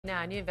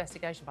Now, a new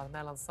investigation by the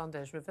Mail on Sunday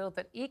has revealed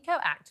that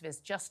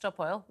eco-activists Just Stop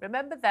Oil,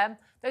 remember them,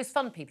 those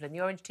fun people in the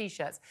orange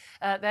T-shirts,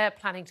 they're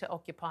planning to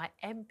occupy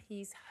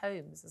MPs'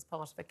 homes as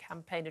part of a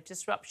campaign of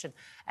disruption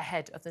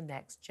ahead of the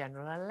next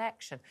general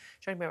election.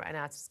 Joining me right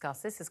now to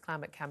discuss this is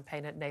climate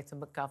campaigner Nathan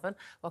McGovern.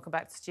 Welcome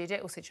back to the studio.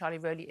 Also, Charlie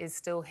Rowley is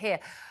still here.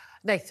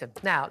 Nathan,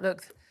 now,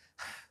 look,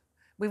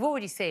 we've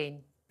already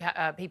seen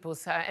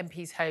people's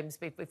MPs' homes.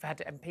 We've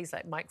had MPs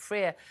like Mike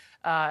Freer,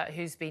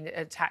 who's been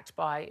attacked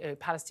by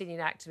Palestinian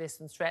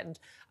activists and threatened,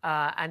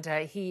 and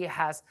he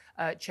has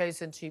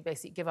chosen to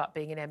basically give up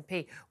being an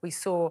MP. We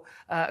saw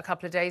a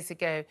couple of days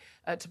ago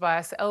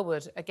Tobias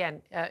Ellwood,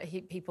 again,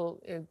 people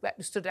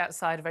stood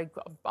outside a very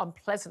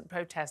unpleasant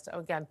protest,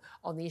 again,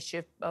 on the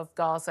issue of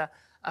Gaza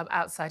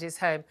outside his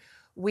home.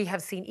 We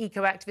have seen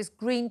eco-activist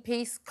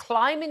Greenpeace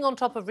climbing on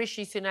top of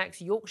Rishi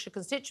Sunak's Yorkshire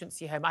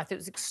constituency home. I think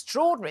it was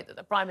extraordinary that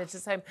the Prime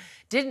Minister's home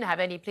didn't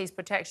have any police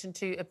protection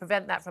to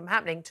prevent that from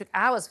happening. It took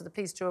hours for the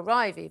police to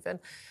arrive, even.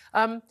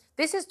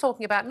 This is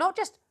talking about not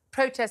just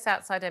protests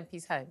outside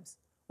MPs' homes,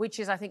 which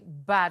is, I think,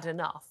 bad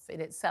enough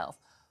in itself,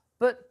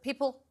 but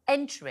people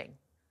entering,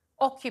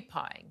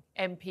 occupying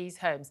MPs'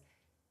 homes.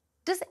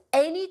 Does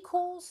any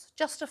cause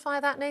justify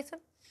that, Nathan?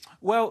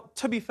 Well,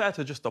 to be fair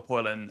to Just Stop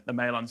Oil and the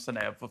Mail on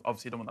Sunday, I've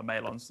obviously done what the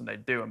Mail on Sunday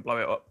do and blow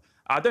it up.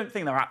 I don't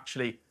think they're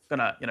actually going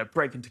to,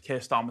 break into Keir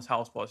Starmer's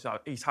house while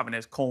he's having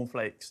his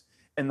cornflakes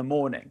in the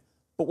morning.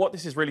 But what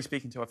this is really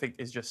speaking to, I think,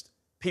 is just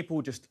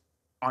people just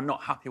are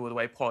not happy with the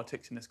way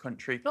politics in this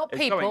country Not is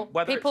people,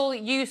 going. people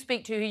you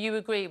speak to who you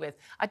agree with.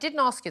 I didn't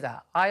ask you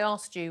that. I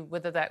asked you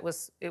whether that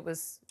was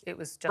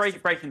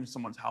just breaking into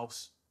someone's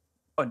house.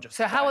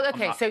 So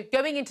so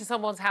going into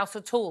someone's house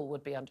at all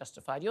would be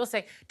unjustified. You're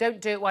saying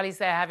don't do it while he's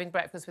there having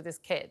breakfast with his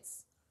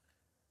kids.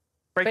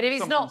 But if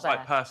he's not there,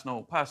 like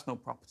personal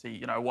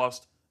property,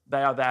 whilst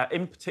they are there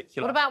in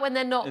particular. What about when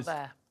they're not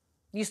there?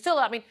 You still,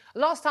 I mean,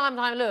 last time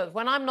I looked,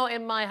 when I'm not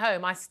in my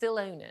home, I still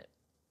own it.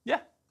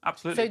 Yeah,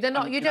 absolutely. So they're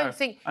not. You don't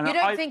think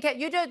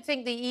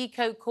the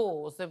eco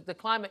cause, the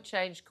climate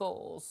change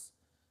cause,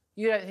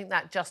 you don't think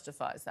that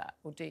justifies that,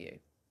 or do you?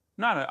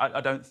 No, I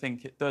don't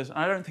think it does. And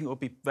I don't think it would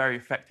be very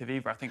effective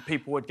either. I think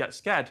people would get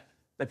scared.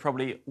 They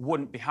probably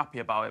wouldn't be happy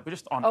about it. But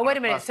just on... Oh, wait a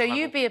minute. So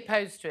you'd be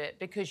opposed to it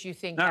because you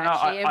think,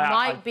 it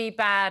might be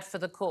bad for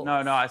the cause?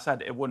 No, I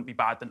said it wouldn't be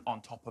bad then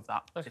on top of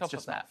that. It's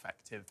just not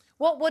effective.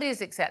 What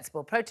is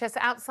acceptable? Protests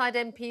outside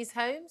MPs'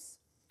 homes?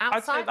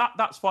 Outside? I'd say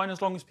that's fine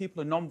as long as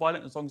people are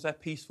non-violent, as long as they're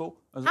peaceful.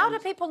 How do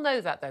people know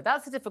that, though?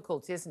 That's the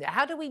difficulty, isn't it?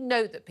 How do we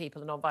know that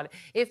people are non-violent?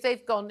 If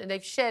they've gone and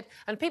they've shared...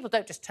 And people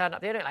don't just turn up.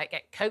 They don't,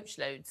 get coach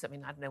loads. I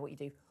mean, I don't know what you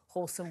do,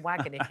 horse and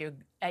wagon if you're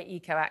an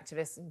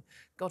eco-activist and,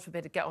 God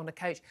forbid, to get on a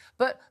coach.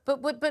 But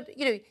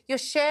you're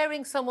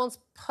sharing someone's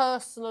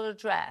personal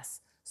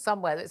address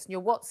somewhere that's in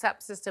your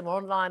WhatsApp system or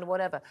online or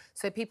whatever,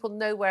 so people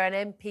know where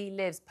an MP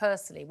lives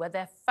personally, where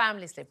their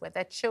families live, where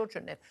their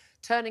children live,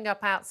 turning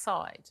up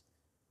outside.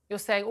 You're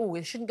saying, oh,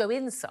 we shouldn't go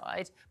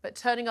inside, but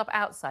turning up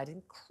outside,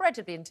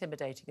 incredibly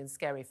intimidating and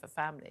scary for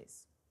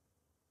families.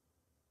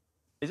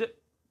 Is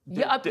it?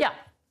 Yeah.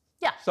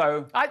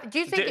 So, do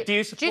you think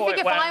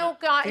if I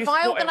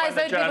organise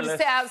those people to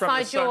sit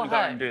outside your home? Go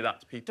and do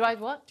that to people? Do I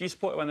what? Do you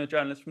support it when the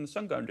journalists from The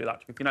Sun go and do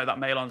that to people? You know that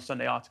Mail on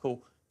Sunday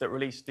article that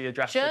released the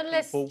address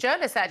of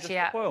journalists actually,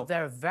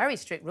 there are very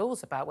strict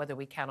rules about whether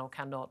we can or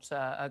cannot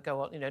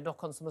go on,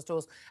 knock on someone's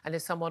doors. And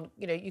if someone,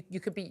 you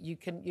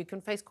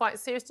can face quite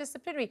serious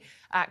disciplinary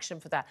action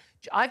for that.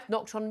 I've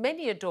knocked on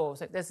many a door.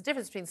 So there's a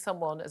difference between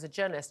someone as a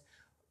journalist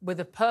with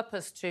a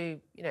purpose to,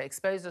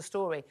 expose a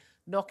story,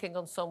 knocking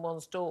on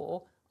someone's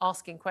door,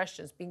 asking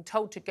questions, being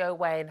told to go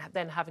away and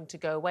then having to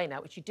go away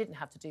now, which you didn't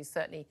have to do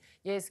certainly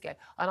years ago.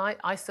 And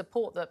I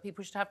support that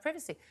people should have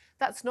privacy.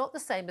 That's not the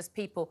same as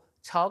people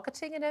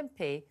targeting an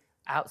MP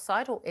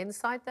outside or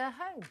inside their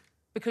home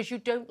because you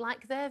don't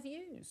like their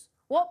views.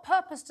 What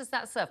purpose does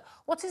that serve?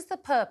 What is the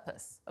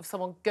purpose of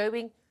someone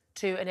going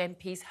to an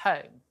MP's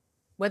home,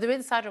 whether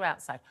inside or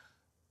outside?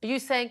 Are you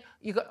saying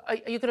you're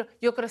going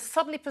to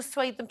suddenly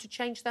persuade them to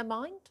change their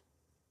mind?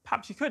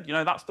 Perhaps you could.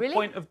 That's the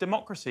point of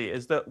democracy,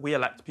 is that we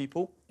elect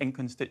people in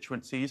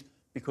constituencies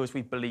because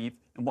we believe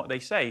in what they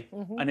say.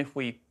 And if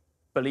we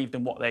believed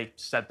in what they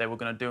said they were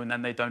going to do and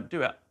then they don't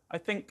do it, I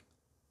think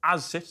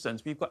as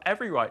citizens, we've got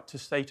every right to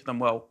say to them,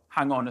 well,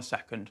 hang on a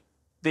second,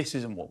 this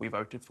isn't what we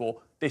voted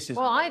for. This isn't.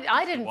 Well,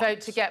 I didn't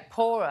vote to get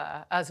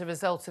poorer as a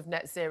result of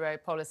net zero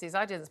policies.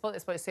 I didn't support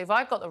this policy. So if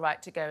I've got the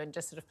right to go and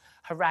just sort of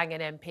harangue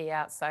an MP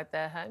outside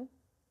their home?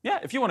 Yeah,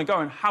 if you want to go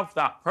and have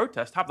that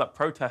protest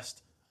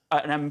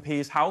at an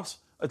MP's house,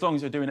 as long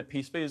as you're doing it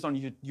peacefully, as long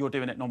as you're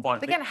doing it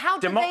non-violently. But again, how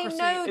do they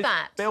know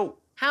that? Built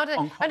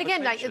on and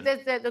again,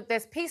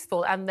 there's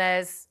peaceful and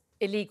there's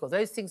illegal.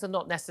 Those things are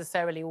not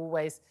necessarily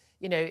always,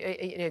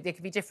 there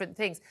could be different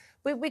things.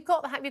 We've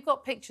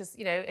got pictures,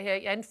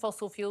 end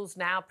fossil fuels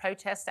now,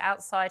 protests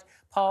outside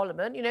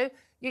Parliament.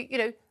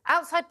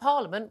 Outside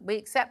Parliament, we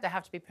accept there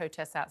have to be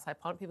protests outside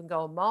Parliament. People can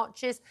go on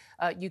marches.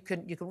 You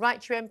can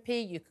write to your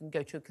MP. You can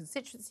go to a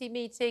constituency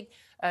meeting.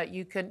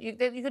 You can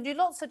do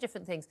lots of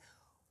different things.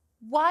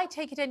 why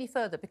take it any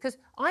further? Because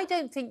I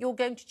don't think you're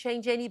going to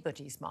change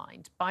anybody's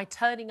mind by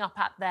turning up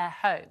at their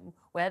home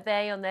where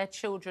they and their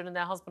children and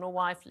their husband or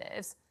wife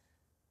lives.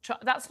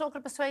 That's not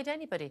going to persuade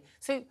anybody.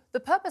 So the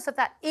purpose of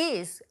that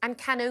is and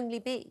can only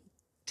be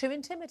to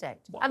intimidate.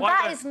 And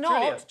that is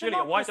not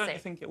Julia, why don't you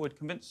think it would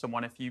convince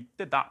someone if you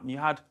did that and you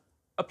had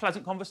a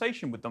pleasant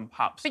conversation with them,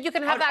 perhaps? But you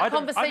can have that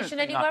conversation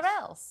anywhere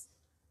else.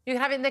 You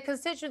can have it in the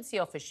constituency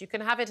office. You can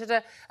have it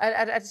at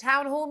a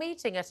town hall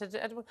meeting.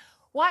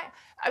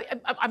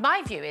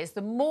 My view is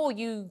the more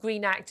you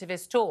green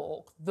activists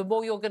talk, the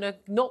more you're going to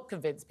not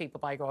convince people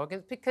by your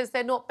arguments, because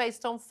they're not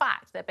based on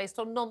fact. They're based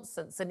on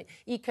nonsense and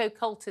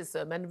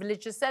eco-cultism and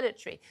religious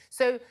zealotry.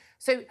 So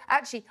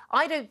actually,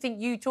 I don't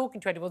think you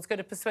talking to anyone's going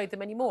to persuade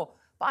them anymore.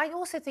 But I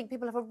also think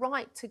people have a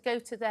right to go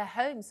to their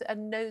homes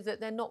and know that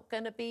they're not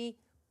going to be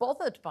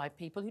bothered by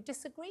people who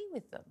disagree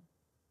with them.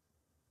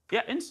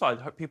 Yeah, inside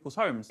people's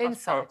homes.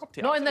 Inside,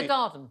 property, not in the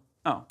garden.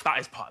 Oh, that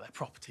is part of their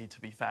property, to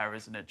be fair,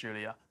 isn't it,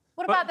 Julia?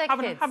 What about their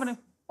kids?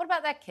 What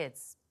about their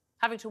kids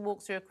having to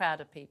walk through a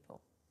crowd of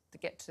people to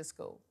get to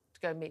school,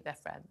 to go and meet their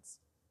friends?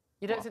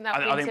 You don't think that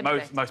would be intimidating? I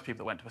think most people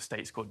that went to a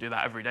state school do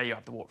that every day. You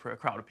have to walk through a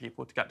crowd of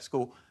people to get to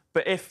school.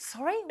 But if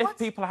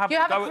people have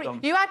to go at them...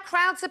 You had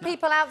crowds of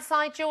people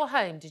outside your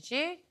home, did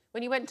you,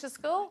 when you went to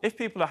school? If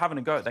people are having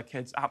a go at their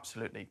kids,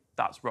 absolutely,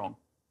 that's wrong.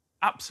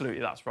 Absolutely,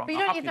 that's wrong. But you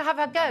don't even have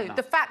a go.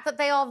 The fact that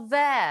they are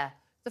there,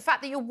 the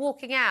fact that you're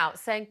walking out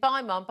saying,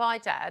 bye, Mum, bye,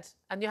 Dad,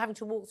 and you're having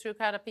to walk through a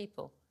crowd of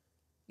people,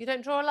 you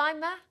don't draw a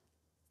line there?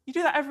 You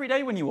do that every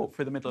day when you walk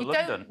through the middle of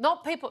London.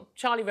 Not people...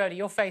 Charlie Rowley,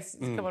 your face,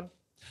 come on.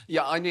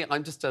 Yeah,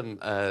 I'm just...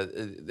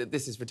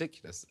 this is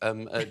ridiculous.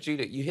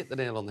 Julia, you hit the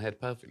nail on the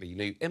head perfectly. You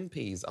know,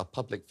 MPs are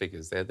public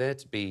figures. They're there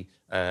to be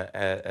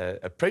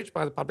approached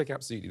by the public,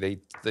 absolutely.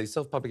 They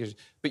solve public issues.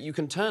 But you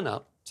can turn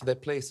up to their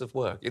place of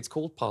work. It's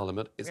called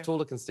Parliament. It's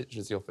called a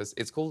constituency office.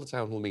 It's called a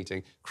town hall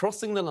meeting.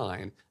 Crossing the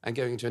line and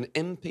going to an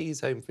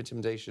MP's home for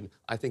intimidation,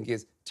 I think,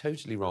 is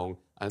totally wrong.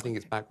 I think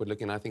it's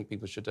backward-looking. I think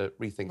people should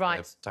rethink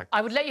their tactics.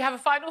 I would let you have a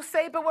final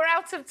say, but we're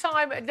out of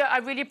time. No, I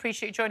really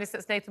appreciate you joining us.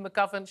 That's Nathan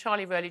McGovern,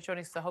 Charlie Rowley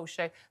joining us the whole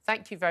show.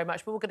 Thank you very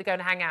much. But we're going to go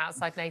and hang out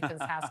outside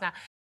Nathan's house now.